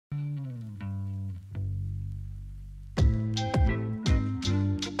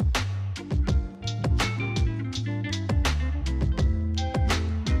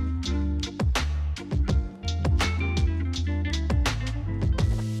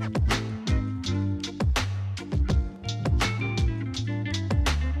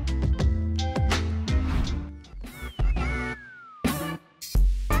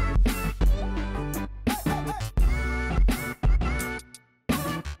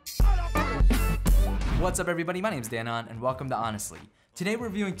What's up everybody, my name is Danon and welcome to Ahnestly. Today we're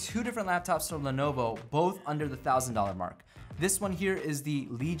reviewing two different laptops from Lenovo, both under the $1,000 mark. This one here is the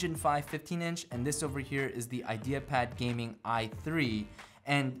Legion 5 15-inch and this over here is the IdeaPad Gaming i3.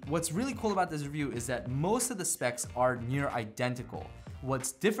 And what's really cool about this review is that most of the specs are near identical.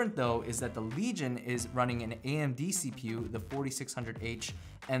 What's different though is that the Legion is running an AMD CPU, the 4600H,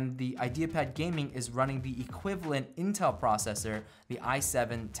 and the IdeaPad Gaming is running the equivalent Intel processor, the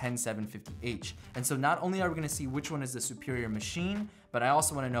i7-10750H. And so not only are we gonna see which one is the superior machine, but I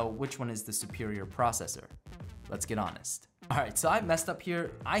also wanna know which one is the superior processor. Let's get honest. All right, so I messed up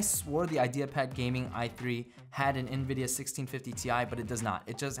here. I swore the IdeaPad Gaming i3 had an NVIDIA 1650 Ti, but it does not.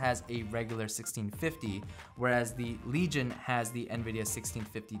 It just has a regular 1650, whereas the Legion has the NVIDIA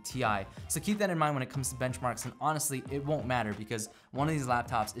 1650 Ti. So keep that in mind when it comes to benchmarks, and honestly, it won't matter because one of these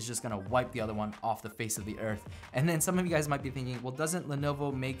laptops is just gonna wipe the other one off the face of the earth. And then some of you guys might be thinking, well, doesn't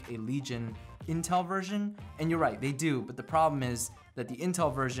Lenovo make a Legion Intel version? And you're right, they do, but the problem is that the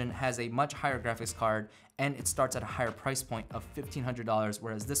Intel version has a much higher graphics card and it starts at a higher price point of $1,500,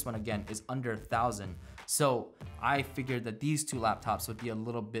 whereas this one again is under $1,000. So I figured that these two laptops would be a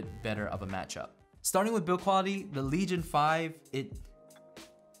little bit better of a matchup. Starting with build quality, the Legion 5, it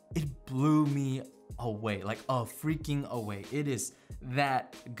blew me away, like freaking away. It is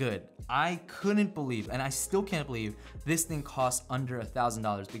that good. I couldn't believe, and I still can't believe, this thing costs under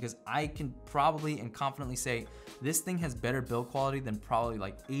 $1,000 because I can probably and confidently say this thing has better build quality than probably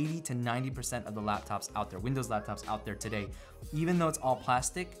like 80 to 90% of the laptops out there, Windows laptops out there today. Even though it's all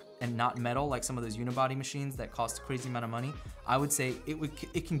plastic and not metal like some of those unibody machines that cost a crazy amount of money, I would say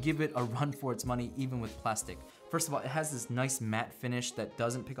it can give it a run for its money even with plastic. First of all, it has this nice matte finish that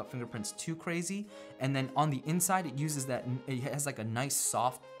doesn't pick up fingerprints too crazy. And then on the inside, it has like a nice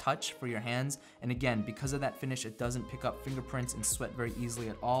soft touch for your hands. And again, because of that finish, it doesn't pick up fingerprints and sweat very easily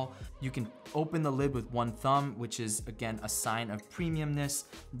at all. You can open the lid with one thumb, which is again, a sign of premiumness.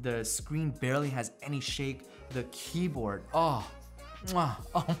 The screen barely has any shake. The keyboard,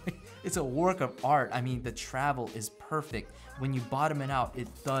 it's a work of art. I mean, the travel is perfect. When you bottom it out, it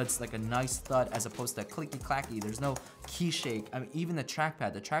thuds like a nice thud as opposed to clicky clacky. There's no key shake. I mean, even the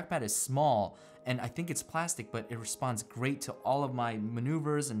trackpad is small and I think it's plastic, but it responds great to all of my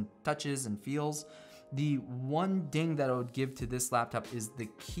maneuvers and touches and feels. The one ding that I would give to this laptop is the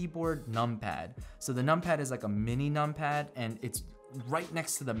keyboard numpad. So the numpad is like a mini numpad and it's right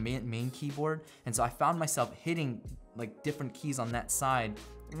next to the main keyboard. And so I found myself hitting like different keys on that side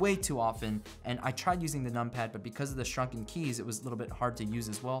way too often. And I tried using the numpad, but because of the shrunken keys, it was a little bit hard to use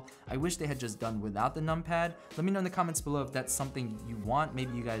as well. I wish they had just done without the numpad. Let me know in the comments below if that's something you want.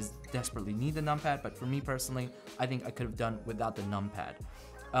 Maybe you guys desperately need the numpad, but for me personally, I think I could have done without the numpad.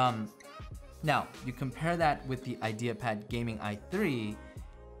 Now, you compare that with the IdeaPad Gaming i3,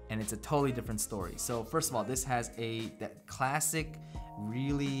 and it's a totally different story. So first of all, this has that classic,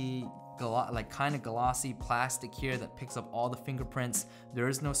 really kind of glossy plastic here that picks up all the fingerprints. There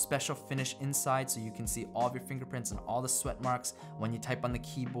is no special finish inside, so you can see all of your fingerprints and all the sweat marks when you type on the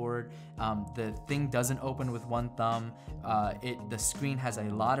keyboard. The thing doesn't open with one thumb. The screen has a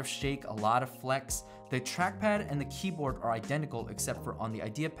lot of shake, a lot of flex. The trackpad and the keyboard are identical except for on the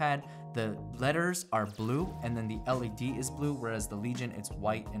IdeaPad, the letters are blue and then the LED is blue, whereas the Legion, it's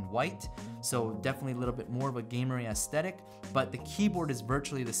white and white. So definitely a little bit more of a gamery aesthetic, but the keyboard is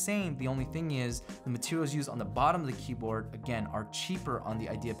virtually the same. The only thing is the materials used on the bottom of the keyboard, again, are cheaper on the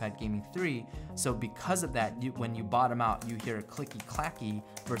IdeaPad Gaming 3. So because of that, when you bottom out, you hear a clicky clacky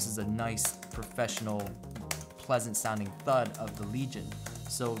versus a nice professional, pleasant sounding thud of the Legion.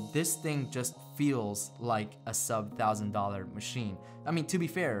 So this thing just feels like a sub $1,000 machine. I mean, to be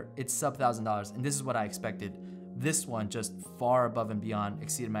fair, it's sub $1,000 and this is what I expected. This one just far above and beyond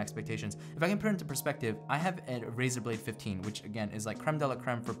exceeded my expectations. If I can put it into perspective, I have a Razer Blade 15, which again is like creme de la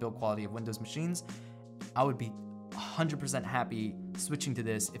creme for build quality of Windows machines. I would be 100% happy switching to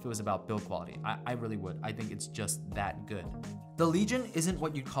this if it was about build quality. I really would. I think it's just that good. The Legion isn't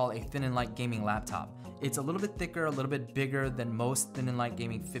what you'd call a thin and light gaming laptop. It's a little bit thicker, a little bit bigger than most thin and light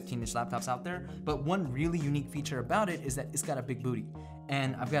gaming 15-inch laptops out there, but one really unique feature about it is that it's got a big booty.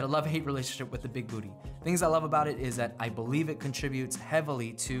 And I've got a love-hate relationship with the big booty. Things I love about it is that I believe it contributes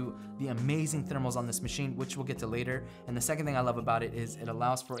heavily to the amazing thermals on this machine, which we'll get to later. And the second thing I love about it is it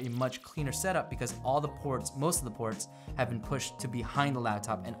allows for a much cleaner setup because all the ports, most of the ports, have been pushed to behind the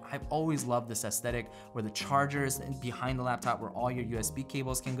laptop. And I've always loved this aesthetic where the charger is behind the laptop, where all your USB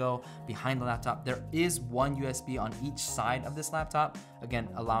cables can go behind the laptop. There is one USB on each side of this laptop, again,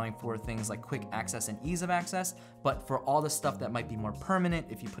 allowing for things like quick access and ease of access. But for all the stuff that might be more permanent,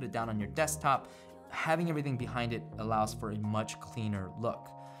 if you put it down on your desktop, having everything behind it allows for a much cleaner look.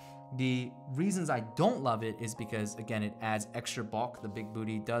 The reasons I don't love it is because, again, it adds extra bulk. The big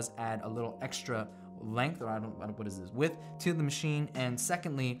booty does add a little extra length, or I don't what is this, width to the machine. And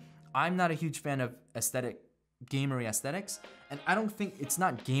secondly, I'm not a huge fan of gamery aesthetics, and I don't think it's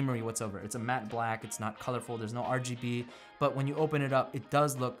not gamery whatsoever. It's a matte black, it's not colorful, there's no RGB, but when you open it up, it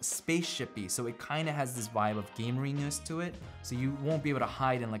does look spaceshipy, so it kind of has this vibe of gameriness to it, so you won't be able to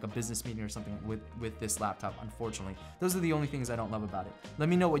hide in like a business meeting or something with this laptop, unfortunately. Those are the only things I don't love about it. Let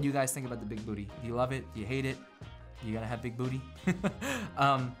me know what you guys think about the big booty. Do you love it? Do you hate it? You gonna have big booty?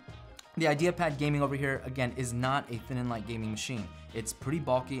 The IdeaPad Gaming over here, again, is not a thin and light gaming machine. It's pretty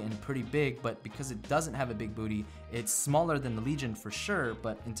bulky and pretty big, but because it doesn't have a big booty, it's smaller than the Legion for sure,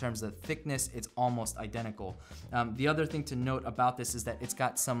 but in terms of thickness, it's almost identical. The other thing to note about this is that it's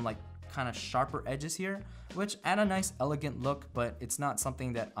got some like kind of sharper edges here, which add a nice elegant look, but it's not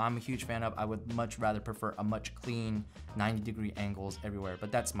something that I'm a huge fan of. I would much rather prefer a much clean 90-degree angles everywhere,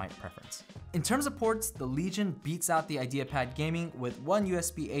 but that's my preference. In terms of ports, the Legion beats out the IdeaPad Gaming with one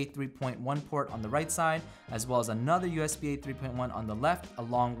USB-A 3.1 port on the right side, as well as another USB-A 3.1 on the left,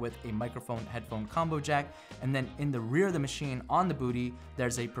 along with a microphone headphone combo jack. And then in the rear of the machine on the booty,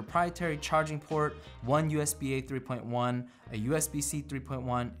 there's a proprietary charging port, one USB-A 3.1, a USB-C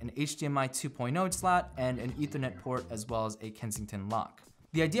 3.1, an HDMI 2.0 slot, and an Ethernet port, as well as a Kensington lock.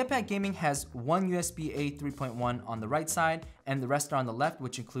 The IdeaPad Gaming has one USB-A 3.1 on the right side, and the rest are on the left,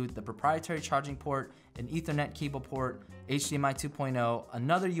 which include the proprietary charging port, an Ethernet cable port, HDMI 2.0,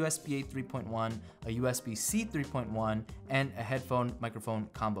 another USB-A 3.1, a USB-C 3.1, and a headphone microphone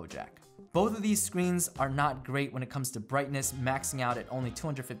combo jack. Both of these screens are not great when it comes to brightness, maxing out at only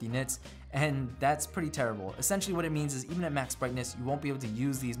 250 nits, and that's pretty terrible. Essentially what it means is even at max brightness, you won't be able to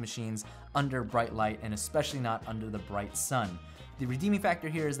use these machines under bright light, and especially not under the bright sun. The redeeming factor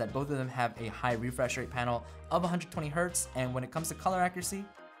here is that both of them have a high refresh rate panel of 120 Hz, and when it comes to color accuracy,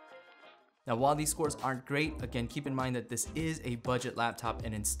 now while these scores aren't great, again, keep in mind that this is a budget laptop,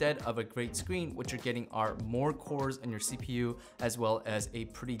 and instead of a great screen, what you're getting are more cores in your CPU as well as a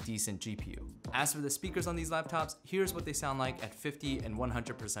pretty decent GPU. As for the speakers on these laptops, here's what they sound like at 50 and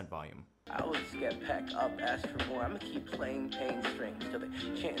 100% volume. I will just get packed up, ask for more. I'ma keep playing pain strings till they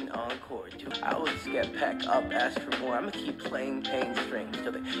chanting encore. I will just get packed up, ask for more. I'ma keep playing pain strings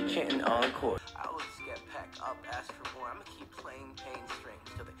till they chanting encore. I will just get packed up, ask for more. I'ma keep playing pain strings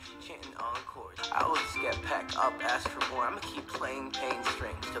till they chanting encore. I will just get packed up, ask for more. I'ma keep playing pain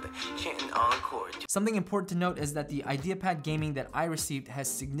strings till they chanting encore. Something important to note is that the IdeaPad Gaming that I received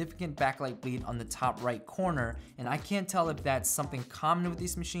has significant backlight bleed on the top right corner, and I can't tell if that's something common with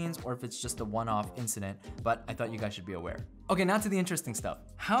these machines or if it's just a one-off incident, but I thought you guys should be aware. Okay, now to the interesting stuff.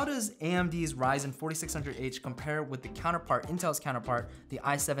 How does AMD's Ryzen 4600H compare with the counterpart, Intel's counterpart, the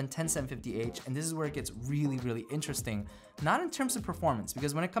i7-10750H? And this is where it gets really, really interesting. Not in terms of performance,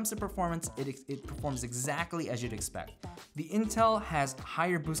 because when it comes to performance, it performs exactly as you'd expect. The Intel has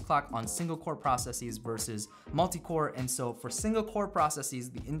higher boost clock on single core processes versus multi-core, and so for single core processes,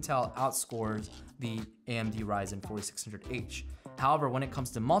 the Intel outscores the AMD Ryzen 4600H. However, when it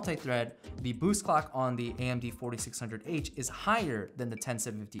comes to multi-thread, the boost clock on the AMD 4600H is higher than the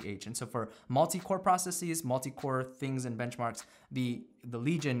 10750H. And so for multi-core processes, multi-core things and benchmarks, the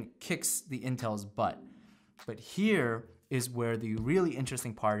Legion kicks the Intel's butt. But here is where the really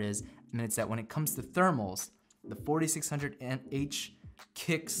interesting part is, and it's that when it comes to thermals, the 4600H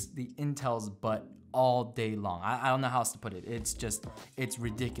kicks the Intel's butt all day long. I don't know how else to put it. It's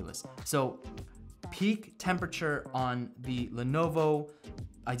ridiculous. So peak temperature on the Lenovo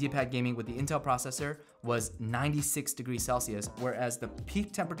IdeaPad Gaming with the Intel processor was 96 degrees Celsius, whereas the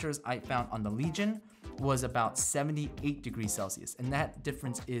peak temperatures I found on the Legion was about 78 degrees Celsius. And that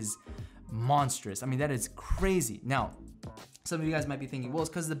difference is monstrous. I mean, that is crazy. Now, some of you guys might be thinking, well, it's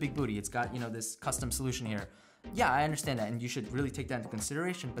because of the big booty. It's got, this custom solution here. Yeah, I understand that, and you should really take that into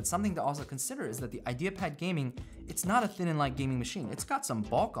consideration, but something to also consider is that the IdeaPad Gaming, it's not a thin and light gaming machine. It's got some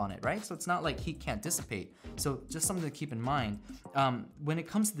bulk on it, right? So it's not like heat can't dissipate. So just something to keep in mind. When it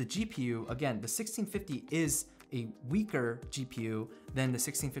comes to the GPU, again, the 1650 is a weaker GPU than the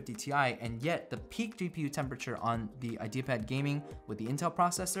 1650 Ti, and yet the peak GPU temperature on the IdeaPad Gaming with the Intel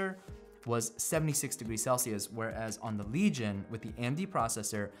processor was 76 degrees Celsius, whereas on the Legion with the AMD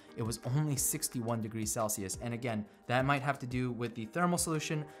processor, it was only 61 degrees Celsius. And again, that might have to do with the thermal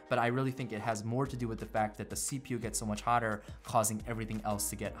solution, but I really think it has more to do with the fact that the CPU gets so much hotter, causing everything else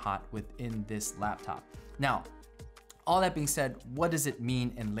to get hot within this laptop. Now, all that being said, what does it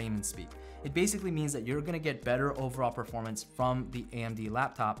mean in layman's speak? It basically means that you're gonna get better overall performance from the AMD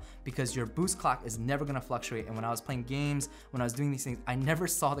laptop because your boost clock is never gonna fluctuate. And when I was playing games, when I was doing these things, I never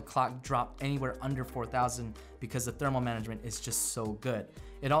saw the clock drop anywhere under 4,000 because the thermal management is just so good.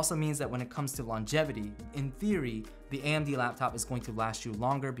 It also means that when it comes to longevity, in theory, the AMD laptop is going to last you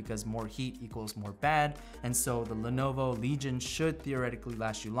longer because more heat equals more bad, and so the Lenovo Legion should theoretically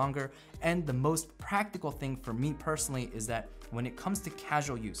last you longer. And the most practical thing for me personally is that when it comes to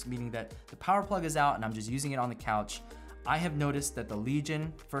casual use, meaning that the power plug is out and I'm just using it on the couch, I have noticed that the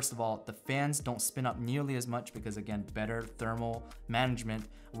Legion, first of all, the fans don't spin up nearly as much because, again, better thermal management,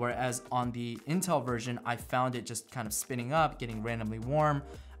 whereas on the Intel version, I found it just kind of spinning up, getting randomly warm.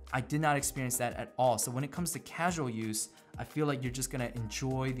 I did not experience that at all. So when it comes to casual use, I feel like you're just gonna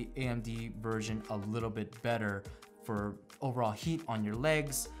enjoy the AMD version a little bit better for overall heat on your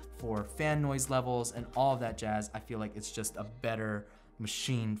legs, for fan noise levels, and all of that jazz. I feel like it's just a better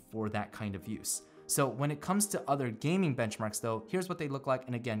machine for that kind of use. So when it comes to other gaming benchmarks though, here's what they look like.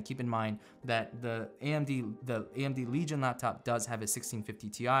 And again, keep in mind that the AMD Legion laptop does have a 1650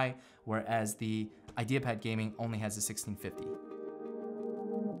 Ti, whereas the IdeaPad Gaming only has a 1650.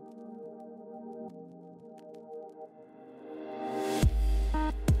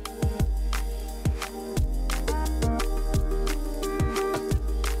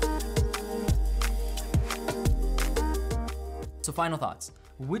 So final thoughts.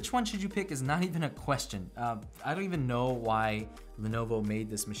 Which one should you pick is not even a question. I don't even know why Lenovo made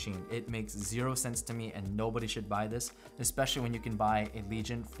this machine. It makes 0 sense to me, and nobody should buy this, especially when you can buy a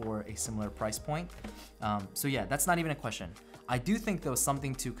Legion for a similar price point. So yeah, that's not even a question. I do think though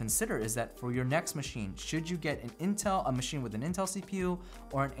something to consider is that for your next machine, should you get a machine with an Intel CPU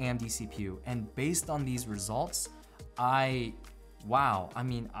or an AMD CPU? And based on these results, wow, I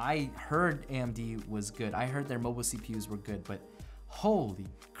mean, I heard AMD was good. I heard their mobile CPUs were good, but holy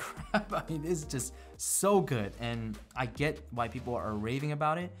crap, I mean, it's just so good. And I get why people are raving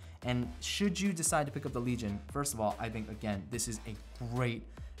about it. And should you decide to pick up the Legion, first of all, I think, again, this is a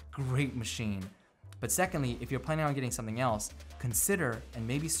great machine. But secondly, if you're planning on getting something else, consider and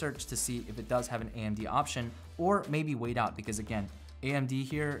maybe search to see if it does have an AMD option, or maybe wait out, because again, AMD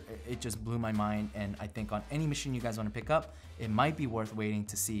here, it just blew my mind. And I think on any machine you guys want to pick up, it might be worth waiting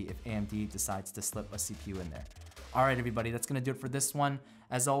to see if AMD decides to slip a CPU in there. All right, everybody, that's gonna do it for this one.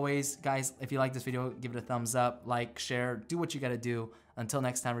 As always, guys, if you like this video, give it a thumbs up, like, share, do what you gotta do. Until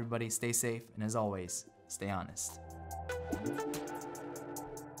next time, everybody, stay safe, and as always, stay honest.